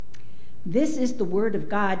This is the word of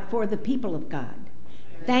God for the people of God.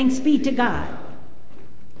 Thanks be to God.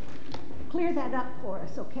 Clear that up for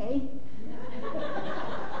us, okay?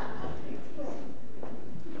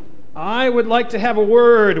 I would like to have a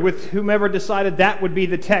word with whomever decided that would be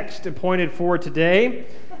the text appointed for today.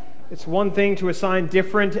 It's one thing to assign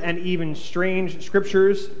different and even strange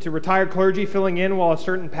scriptures to retired clergy filling in while a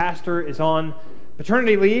certain pastor is on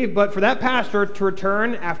paternity leave, but for that pastor to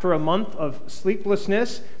return after a month of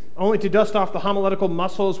sleeplessness, only to dust off the homiletical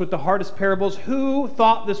muscles with the hardest parables, who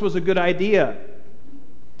thought this was a good idea?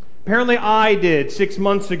 Apparently I did 6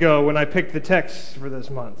 months ago when I picked the text for this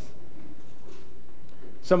month.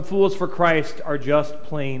 Some fools for Christ are just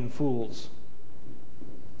plain fools.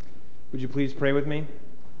 Would you please pray with me?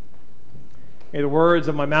 May the words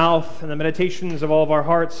of my mouth and the meditations of all of our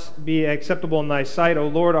hearts be acceptable in thy sight, O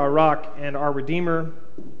Lord, our rock and our Redeemer.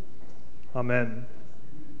 Amen.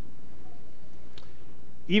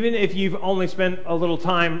 Even if you've only spent a little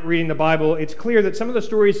time reading the Bible, it's clear that some of the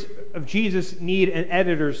stories of Jesus need an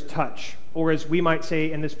editor's touch, or as we might say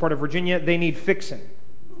in this part of Virginia, they need fixing.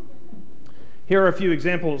 Here are a few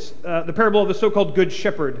examples. The parable of the so-called Good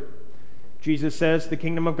Shepherd. Jesus says the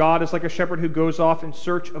kingdom of God is like a shepherd who goes off in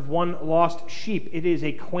search of one lost sheep. It is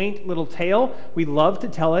a quaint little tale. We love to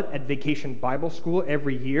tell it at Vacation Bible School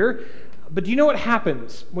every year. But do you know what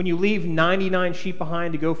happens when you leave 99 sheep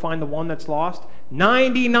behind to go find the one that's lost?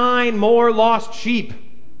 99 more lost sheep.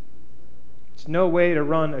 It's no way to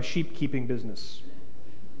run a sheep-keeping business.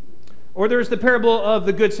 Or there's the parable of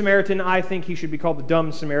the Good Samaritan. I think he should be called the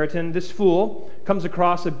Dumb Samaritan. This fool comes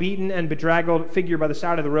across a beaten and bedraggled figure by the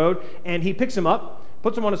side of the road, and he picks him up,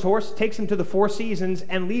 puts him on his horse, takes him to the Four Seasons,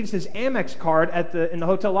 and leaves his Amex card in the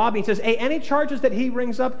hotel lobby. He says, hey, any charges that he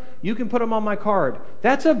rings up, you can put them on my card.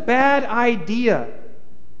 That's a bad idea.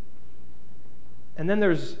 And then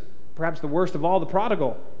there's perhaps the worst of all, the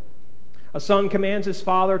prodigal. A son commands his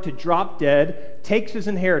father to drop dead, takes his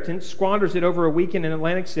inheritance, squanders it over a weekend in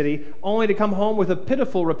Atlantic City, only to come home with a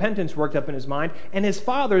pitiful repentance worked up in his mind. And his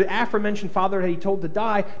father, the aforementioned father that he told to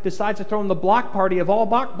die, decides to throw him the block party of all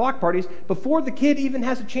block parties before the kid even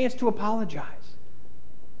has a chance to apologize.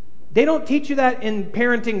 They don't teach you that in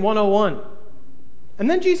Parenting 101. And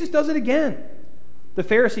then Jesus does it again. The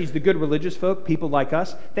Pharisees, the good religious folk, people like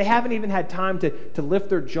us, they haven't even had time to lift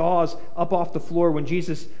their jaws up off the floor when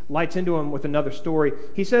Jesus lights into them with another story.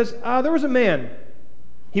 He says, there was a man.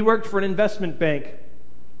 He worked for an investment bank.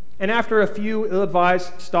 And after a few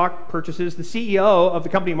ill-advised stock purchases, the CEO of the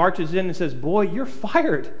company marches in and says, boy, you're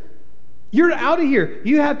fired. You're out of here.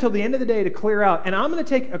 You have till the end of the day to clear out. And I'm going to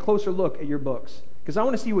take a closer look at your books because I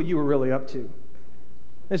want to see what you were really up to.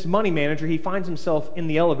 This money manager, he finds himself in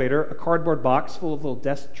the elevator, a cardboard box full of little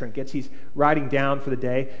desk trinkets. He's riding down for the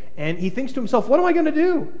day, and he thinks to himself, what am I going to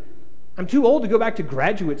do? I'm too old to go back to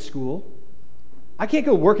graduate school. I can't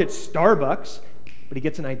go work at Starbucks. But he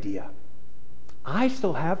gets an idea. I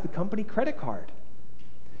still have the company credit card.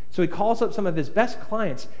 So he calls up some of his best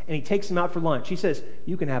clients, and he takes them out for lunch. He says,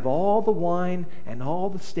 you can have all the wine and all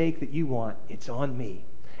the steak that you want. It's on me.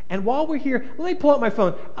 And while we're here, let me pull out my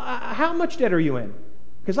phone. How much debt are you in?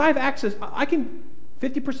 Because I have access, I can,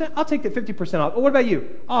 50%, I'll take the 50% off. Oh, what about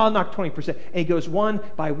you? Oh, I'll knock 20%. And he goes one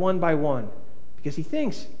by one by one. Because he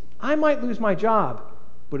thinks, I might lose my job,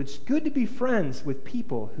 but it's good to be friends with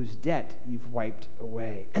people whose debt you've wiped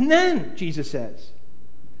away. And then, Jesus says,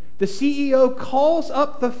 the CEO calls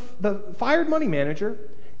up the fired money manager,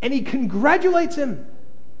 and he congratulates him.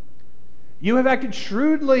 You have acted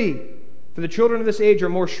shrewdly. For the children of this age are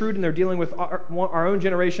more shrewd in their dealing with our own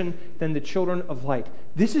generation than the children of light.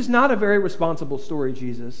 This is not a very responsible story,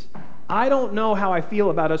 Jesus. I don't know how I feel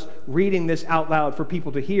about us reading this out loud for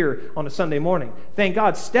people to hear on a Sunday morning. Thank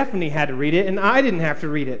God Stephanie had to read it and I didn't have to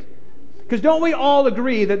read it. Because don't we all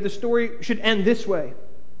agree that the story should end this way?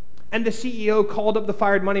 And the CEO called up the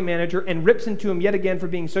fired money manager and rips into him yet again for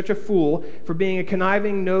being such a fool, for being a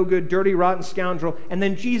conniving, no-good, dirty, rotten scoundrel. And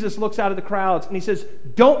then Jesus looks out of the crowds and he says,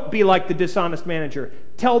 don't be like the dishonest manager.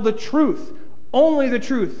 Tell the truth, only the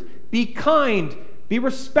truth. Be kind, be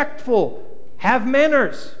respectful, have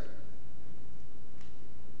manners.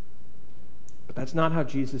 But that's not how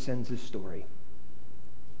Jesus ends his story.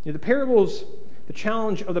 The parables... The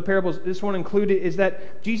challenge of the parables, this one included, is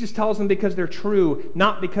that Jesus tells them because they're true,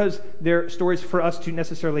 not because they're stories for us to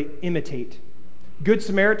necessarily imitate. Good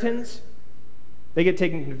Samaritans, they get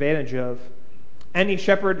taken advantage of. Any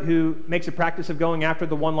shepherd who makes a practice of going after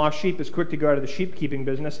the one lost sheep is quick to go out of the sheep-keeping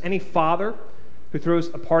business. Any father who throws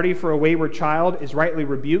a party for a wayward child is rightly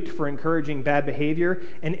rebuked for encouraging bad behavior.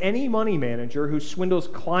 And any money manager who swindles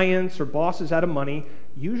clients or bosses out of money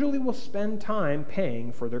usually will spend time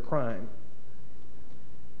paying for their crime.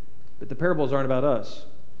 But the parables aren't about us.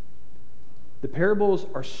 The parables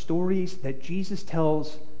are stories that Jesus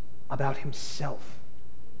tells about himself.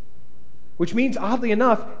 Which means, oddly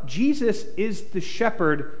enough, Jesus is the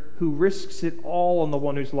shepherd who risks it all on the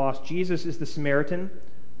one who's lost. Jesus is the Samaritan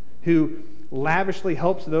who lavishly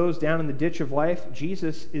helps those down in the ditch of life.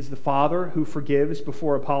 Jesus is the Father who forgives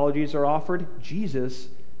before apologies are offered. Jesus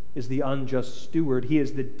is the unjust steward. He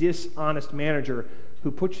is the dishonest manager who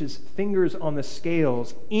puts his fingers on the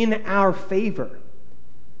scales in our favor,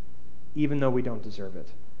 even though we don't deserve it.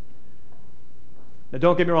 Now,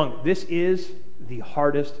 don't get me wrong, this is the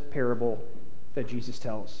hardest parable that Jesus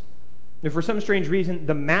tells. And for some strange reason,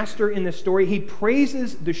 the master in this story, he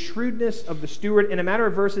praises the shrewdness of the steward. In a matter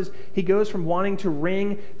of verses, he goes from wanting to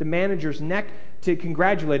wring the manager's neck to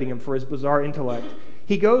congratulating him for his bizarre intellect.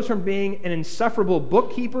 He goes from being an insufferable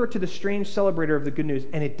bookkeeper to the strange celebrator of the good news,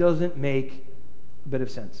 and it doesn't make a bit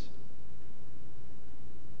of sense.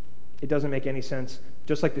 It doesn't make any sense.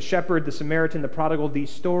 Just like the shepherd, the Samaritan, the prodigal,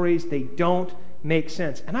 these stories, they don't make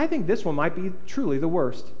sense. And I think this one might be truly the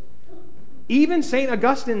worst. Even St.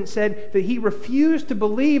 Augustine said that he refused to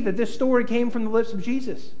believe that this story came from the lips of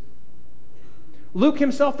Jesus. Luke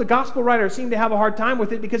himself, the gospel writer, seemed to have a hard time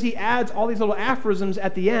with it because he adds all these little aphorisms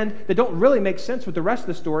at the end that don't really make sense with the rest of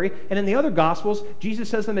the story. And in the other gospels, Jesus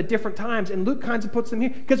says them at different times, and Luke kind of puts them here.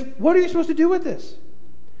 Because what are you supposed to do with this?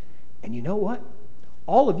 And you know what?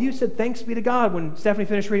 All of you said thanks be to God when Stephanie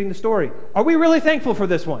finished reading the story. Are we really thankful for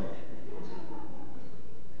this one?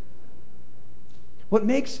 What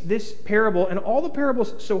makes this parable and all the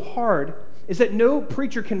parables so hard is that no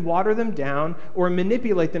preacher can water them down or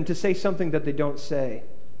manipulate them to say something that they don't say.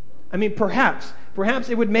 I mean, perhaps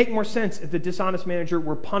it would make more sense if the dishonest manager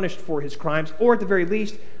were punished for his crimes, or at the very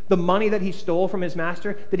least, the money that he stole from his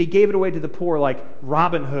master, that he gave it away to the poor like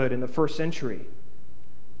Robin Hood in the first century.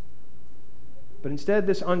 But instead,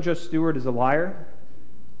 this unjust steward is a liar,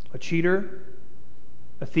 a cheater,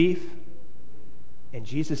 a thief, and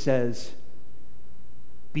Jesus says,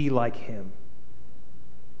 be like him.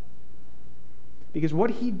 Because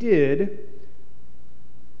what he did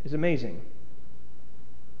is amazing.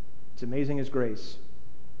 It's amazing as grace.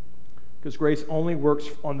 Because grace only works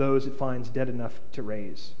on those it finds dead enough to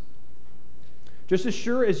raise. Just as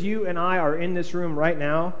sure as you and I are in this room right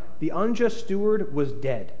now, the unjust steward was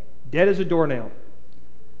dead. Dead as a doornail.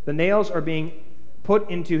 The nails are being put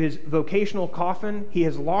into his vocational coffin. He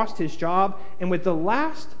has lost his job. And with the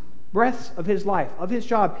last breaths of his life, of his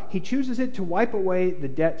job, he chooses it to wipe away the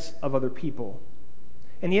debts of other people.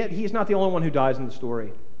 And yet, he's not the only one who dies in the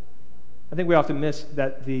story. I think we often miss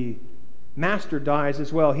that the master dies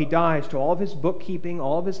as well. He dies to all of his bookkeeping,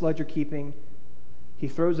 all of his ledger keeping. He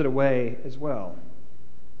throws it away as well.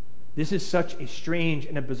 This is such a strange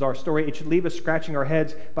and a bizarre story. It should leave us scratching our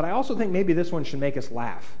heads, but I also think maybe this one should make us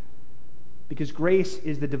laugh. Because grace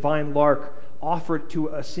is the divine lark offered to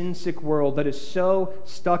a sin-sick world that is so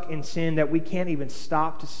stuck in sin that we can't even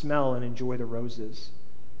stop to smell and enjoy the roses.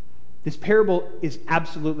 This parable is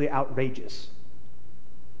absolutely outrageous.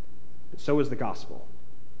 But so is the gospel.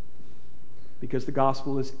 Because the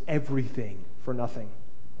gospel is everything for nothing.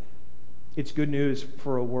 It's good news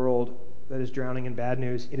for a world that is drowning in bad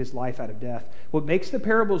news. It is life out of death. What makes the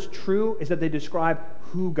parables true is that they describe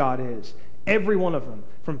who God is. Every one of them,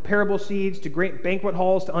 from parable seeds to great banquet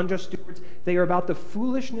halls to unjust stewards, they are about the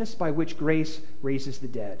foolishness by which grace raises the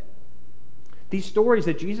dead. These stories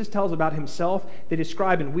that Jesus tells about himself, they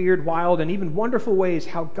describe in weird, wild, and even wonderful ways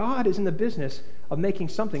how God is in the business of making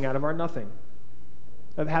something out of our nothing,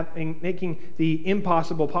 of making the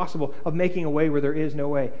impossible possible, of making a way where there is no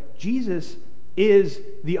way. Jesus is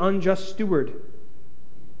the unjust steward.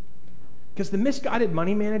 Because the misguided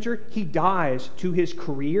money manager, he dies to his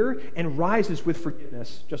career and rises with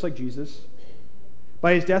forgiveness, just like Jesus.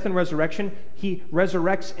 By his death and resurrection, he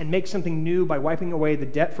resurrects and makes something new by wiping away the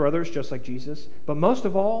debt for others, just like Jesus. But most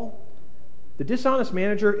of all, the dishonest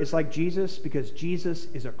manager is like Jesus because Jesus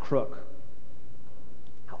is a crook.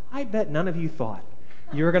 Now, I bet none of you thought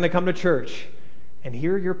you were going to come to church and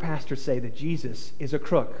hear your pastor say that Jesus is a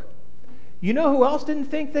crook. You know who else didn't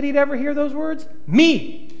think that he'd ever hear those words?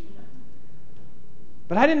 Me!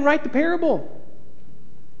 But I didn't write the parable.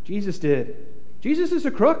 Jesus did. Jesus is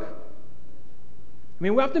a crook. I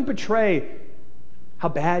mean, we often portray how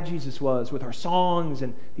bad Jesus was with our songs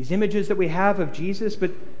and these images that we have of Jesus,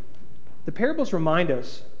 but the parables remind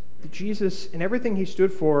us that Jesus, in everything he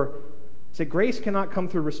stood for, said grace cannot come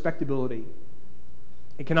through respectability.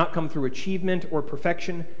 It cannot come through achievement or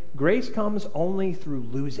perfection. Grace comes only through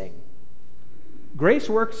losing. Grace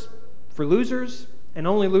works for losers and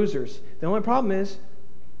only losers. The only problem is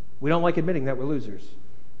we don't like admitting that we're losers.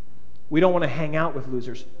 We don't want to hang out with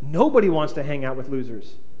losers. Nobody wants to hang out with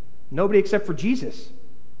losers. Nobody except for Jesus.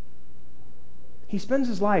 He spends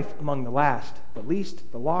his life among the last, the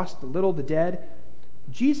least, the lost, the little, the dead.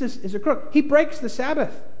 Jesus is a crook. He breaks the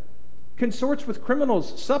Sabbath, consorts with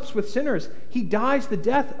criminals, sups with sinners. He dies the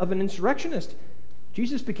death of an insurrectionist.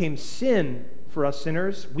 Jesus became sin for us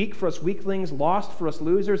sinners, weak for us weaklings, lost for us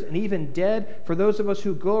losers, and even dead for those of us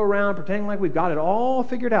who go around pretending like we've got it all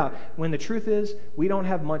figured out, when the truth is we don't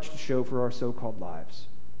have much to show for our so-called lives.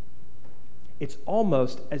 It's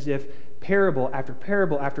almost as if parable after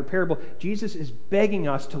parable after parable, Jesus is begging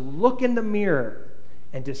us to look in the mirror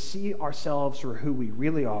and to see ourselves for who we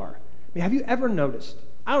really are. I mean, have you ever noticed,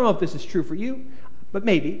 I don't know if this is true for you, but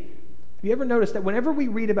maybe, have you ever noticed that whenever we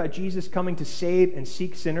read about Jesus coming to save and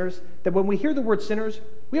seek sinners, that when we hear the word sinners,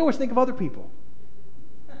 we always think of other people?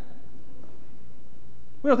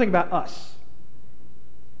 We don't think about us.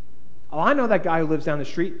 Oh, I know that guy who lives down the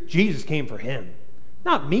street. Jesus came for him.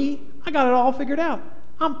 Not me. I got it all figured out.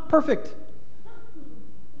 I'm perfect.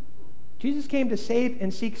 Jesus came to save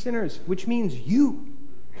and seek sinners, which means you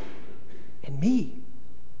and me.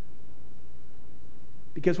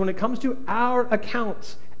 Because when it comes to our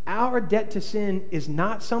accounts, our debt to sin is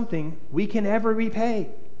not something we can ever repay.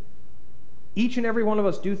 Each and every one of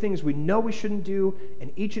us do things we know we shouldn't do,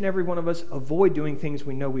 and each and every one of us avoid doing things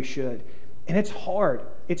we know we should. And it's hard.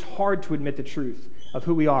 It's hard to admit the truth of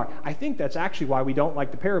who we are. I think that's actually why we don't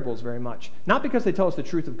like the parables very much. Not because they tell us the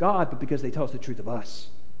truth of God, but because they tell us the truth of us.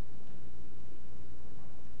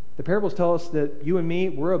 The parables tell us that you and me,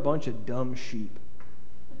 we're a bunch of dumb sheep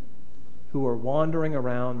who are wandering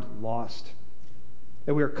around lost.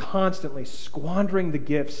 That we are constantly squandering the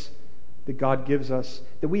gifts that God gives us.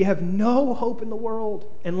 That we have no hope in the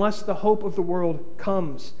world unless the hope of the world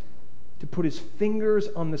comes to put his fingers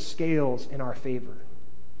on the scales in our favor.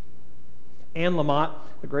 Anne Lamott,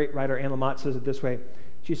 the great writer Anne Lamott, says it this way.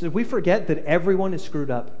 She says, we forget that everyone is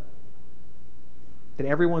screwed up. That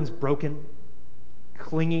everyone's broken,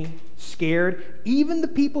 clingy, scared. Even the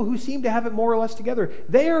people who seem to have it more or less together,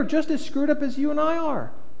 they are just as screwed up as you and I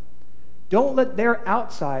are. Don't let their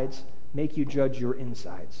outsides make you judge your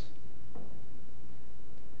insides.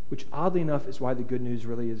 Which, oddly enough, is why the good news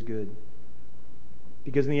really is good.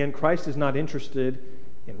 Because in the end, Christ is not interested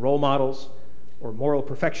in role models or moral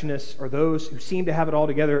perfectionists or those who seem to have it all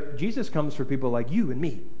together. Jesus comes for people like you and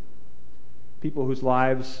me. People whose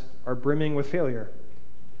lives are brimming with failure.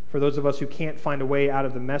 For those of us who can't find a way out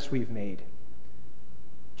of the mess we've made.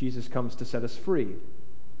 Jesus comes to set us free,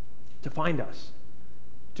 to find us,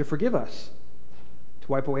 to forgive us, to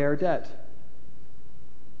wipe away our debt.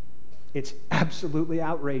 It's absolutely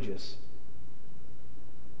outrageous.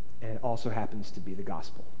 And it also happens to be the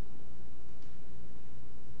gospel.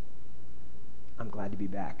 I'm glad to be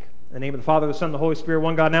back. In the name of the Father, the Son, and the Holy Spirit,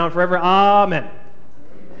 one God now and forever. Amen.